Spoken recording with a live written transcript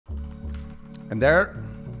And there.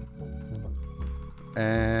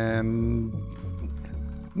 And...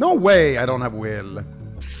 No way I don't have will.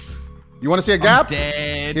 You want to see a gap?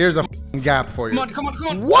 Dead. Here's a gap for you. Come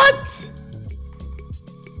on. What?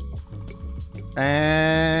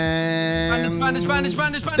 And... Bandage.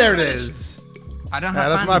 There it is. I don't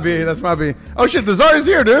have that's my B. Oh shit, the Xaryu is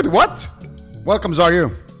here, dude. What? Welcome,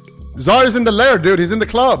 Xaryu. Xaryu's in the lair, dude. He's in the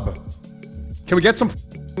club. Can we get some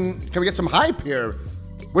hype here?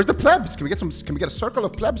 Where's the plebs? Can we get a circle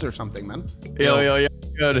of plebs or something, man? Yo,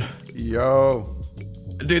 good. Yo.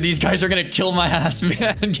 Dude, these guys are gonna kill my ass,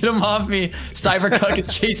 man. Get them off me. Cybercuck is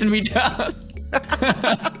chasing me down.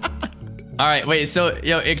 All right, wait, so,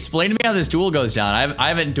 explain to me how this duel goes down. I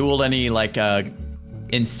haven't dueled any, like,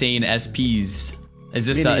 insane SPs. Is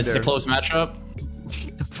this a close matchup?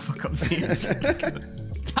 Fuck up,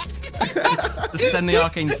 just send the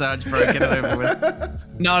Arcane Surge, bro. Get it over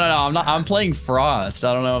with. No, I'm not. I'm playing Frost.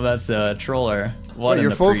 I don't know if that's a troller. What?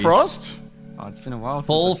 You're full Frost? Oh, it's been a while.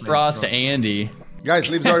 Full Frost, Andy. Guys,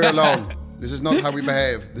 leave Xaryu alone. This is not how we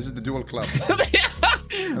behave. This is the Duel Club.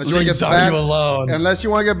 Unless you want to get banned, unless you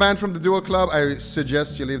want to get banned from the Duel Club, I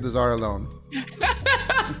suggest you leave the Xaryu alone.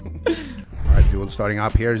 All right, Duel starting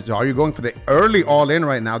up here. Are you going for the early all-in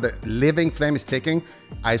right now? The Living Flame is ticking.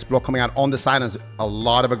 Ice Block coming out on the side. And a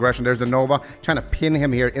lot of aggression. There's the Nova trying to pin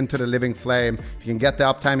him here into the Living Flame. If he can get the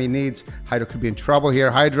uptime he needs, Hydra could be in trouble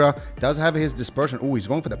here. Hydra does have his dispersion. Oh, he's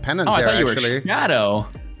going for the penance there, I thought actually. You were Shadow.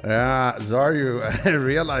 Yeah, Xaryu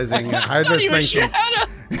realizing Hydra's playing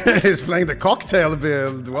he's playing the cocktail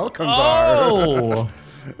build. Welcome, Xar.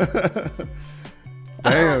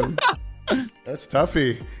 Damn. That's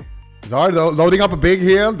toughy. Xar though, loading up a big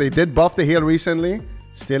heal. They did buff the heal recently.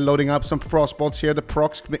 Still loading up some frost bolts here. The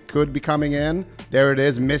procs could be coming in. There it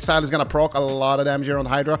is. Missile is going to proc a lot of damage here on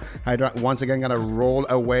Hydra. Hydra once again going to roll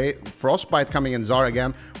away. Frostbite coming in. Xar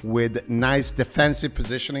again with nice defensive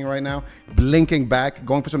positioning right now. Blinking back.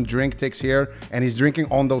 Going for some drink ticks here. And he's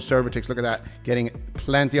drinking on those server ticks. Look at that. Getting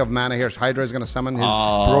plenty of mana here. Hydra is going to summon his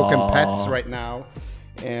broken pets right now.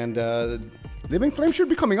 And Living Flame should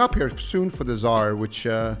be coming up here soon for the Xar, which...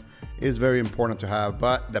 is very important to have,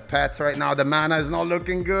 but the pets right now, the mana is not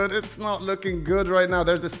looking good. It's not looking good right now.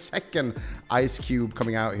 There's the second ice cube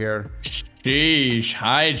coming out here. Sheesh,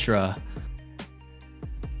 Hydra.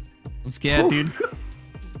 I'm scared, dude.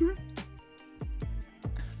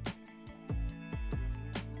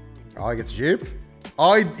 Oh, he gets Jeep.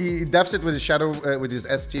 Oh, he defs it with his shadow, with his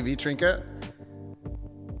STV trinket.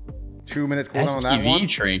 2-minute cooldown on that one. STV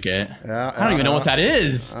trinket? Yeah, I don't even know what that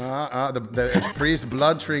is. The priest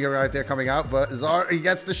blood trigger right there coming out, but Xar, he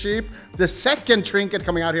gets the sheep. The second trinket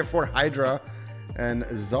coming out here for Hydra. And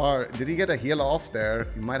Xar, did he get a heal off there?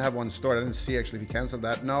 He might have one stored. I didn't see actually if he canceled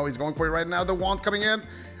that. No, he's going for it right now. The wand coming in.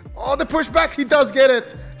 Oh, the pushback, he does get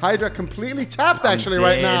it. Hydra completely tapped actually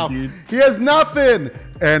right now. Dude. He has nothing.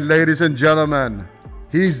 And ladies and gentlemen,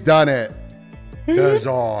 he's done it. The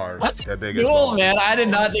Xar, that's the biggest cool, man. I did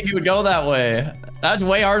not think he would go that way. That's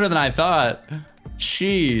way harder than I thought.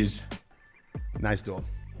 Jeez. Nice duel.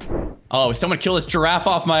 Oh, someone kill this giraffe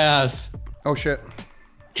off my ass. Oh, shit.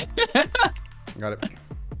 Got it.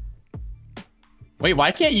 Wait,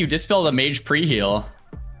 why can't you dispel the mage pre-heal?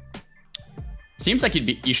 Seems like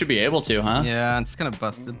you should be able to, huh? Yeah, it's kind of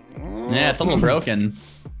busted. Yeah, it's a little broken.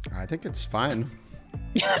 I think it's fine.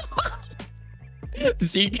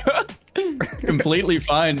 Ziqo, completely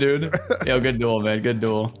fine, dude. Yo, good duel, man. Good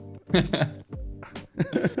duel.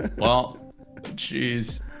 Well,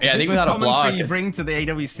 jeez. Yeah, I think without a block. You bring to the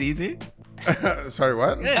AWC, dude? Sorry,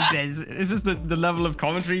 what? Yeah, is this the level of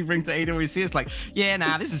commentary you bring to AWC? It's like, yeah,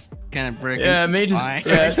 nah, this is kind of broken. Yeah, mage is fine.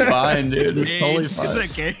 Yeah, it's fine, dude. It's totally fine.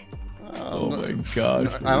 It's okay. Oh my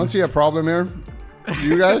god. I don't see a problem here.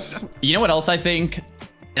 You guys? You know what else I think?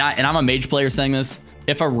 And I'm a mage player saying this.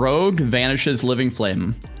 If a rogue vanishes Living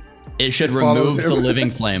Flame, it should remove the Living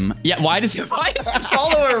Flame. Yeah, why does it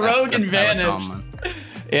follow a rogue and vanish?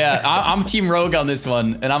 Yeah, I'm team rogue on this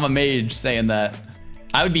one, and I'm a mage saying that.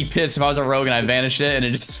 I would be pissed if I was a rogue and I vanished it and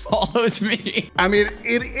it just follows me. I mean,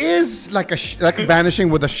 it is like vanishing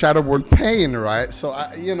with a Shadow World Pain, right? So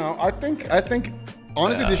I think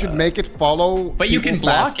honestly they should make it follow. But you can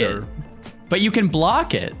block it. But you can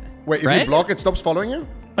block it. Wait, if you block it, stops following you?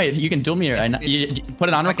 Wait, you can duel me. You put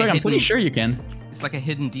it on real quick. I'm pretty sure you can. It's like a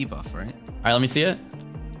hidden debuff, right? All right, let me see it.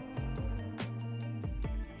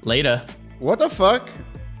 Later. What the fuck?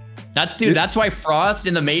 That's why Frost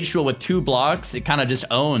in the mage duel with 2 blocks, it kind of just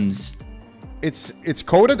owns. It's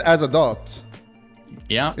coded as a dot.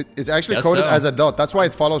 Yeah. It's actually coded as a dot. That's why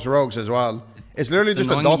it follows rogues as well. It's literally just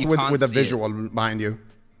a dot with a visual behind you.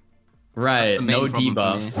 Right. No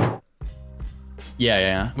debuff.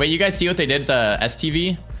 Yeah. Wait, you guys see what they did? The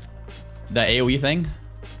STV, the AOE thing.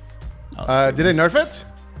 Did they nerf it?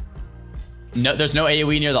 No, there's no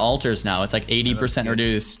AOE near the altars now. It's like 80%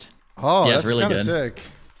 reduced. Oh, yeah, that's really kind of good. sick.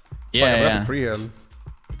 Yeah, Fuck, yeah. Pre-heal.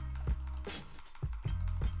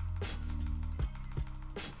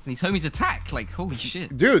 These homies attack, like, holy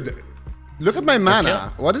shit. Dude, look at my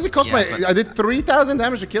mana. What does it cost I did 3,000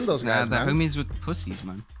 damage to kill those guys, man. The homies with pussies,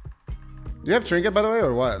 man. Do you have trinket, by the way,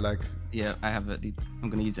 or what? Like. Yeah, I have it, dude. I'm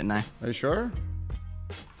gonna use it now. Are you sure?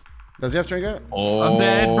 Does he have trinket? Oh. I'm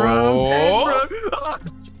dead, bro. I'm dead, bro.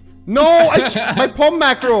 No, my pump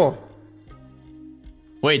macro.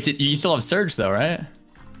 Wait, you still have Surge though, right?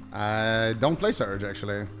 I don't play Surge,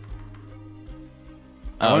 actually.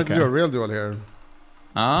 I wanted to do a real duel here.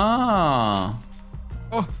 Ah.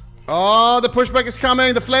 Oh, the pushback is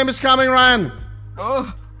coming. The flame is coming, Ryan.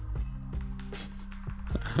 Oh.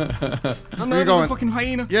 No, no, going? Fucking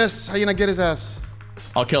hyena. Yes, hyena, get his ass.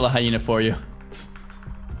 I'll kill the hyena for you.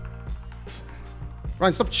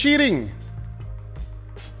 Ryan, stop cheating.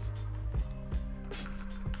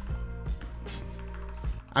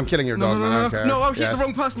 I'm killing your dog, man. I don't care. No, I hit the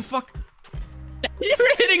wrong person. Fuck.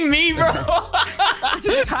 You're hitting me, bro. I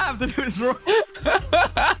just tabbed and it was wrong.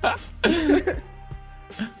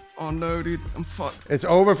 Oh no, dude. I'm fucked. It's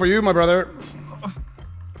over for you, my brother.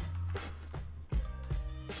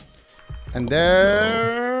 And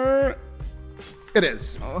there it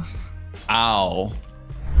is. Oh. Ow.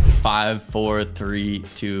 5, 4, 3,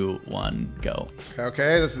 2, 1, go.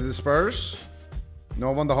 Okay, this is disperse.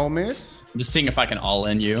 No one the homies. I'm just seeing if I can all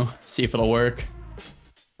in you. See if it'll work.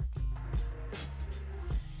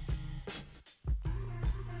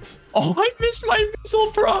 Oh, I missed my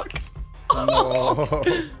missile proc. No.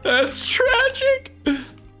 That's tragic.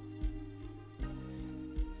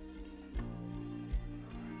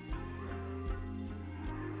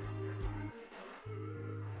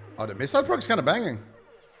 Oh, the missile proc is kind of banging.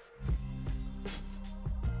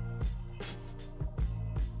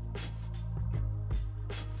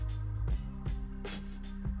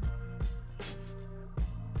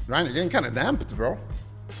 Ryan, you're getting kind of damped, bro.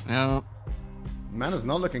 Yeah. Man is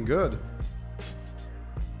not looking good.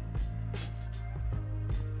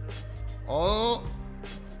 Oh.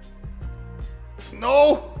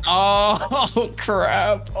 No. Oh,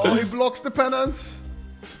 crap. Oh, he blocks the penance.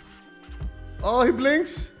 Oh, he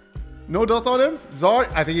blinks. No dot on him. Zar,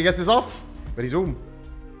 I think he gets his off, but he's zoom.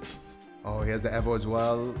 Oh, he has the Evo as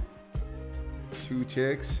well. 2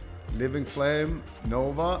 chicks. Living Flame.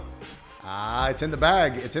 Nova. Ah, it's in the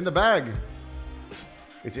bag. It's in the bag.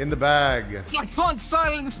 It's in the bag. I can't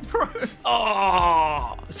silence, bro.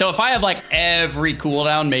 Oh. So if I have like every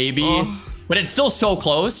cooldown, maybe. Oh. But it's still so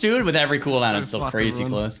close, dude. With every cooldown, it's still crazy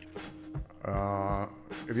close.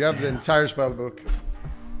 If you have the entire spell book,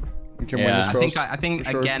 you can win this first. I think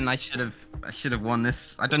sure. Again, I should have won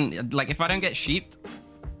this. I don't like if I don't get sheeped,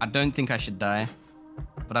 I don't think I should die.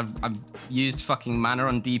 But I've used fucking mana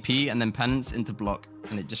on DP and then penance into block,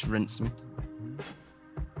 and it just rinsed me.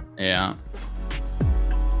 Yeah.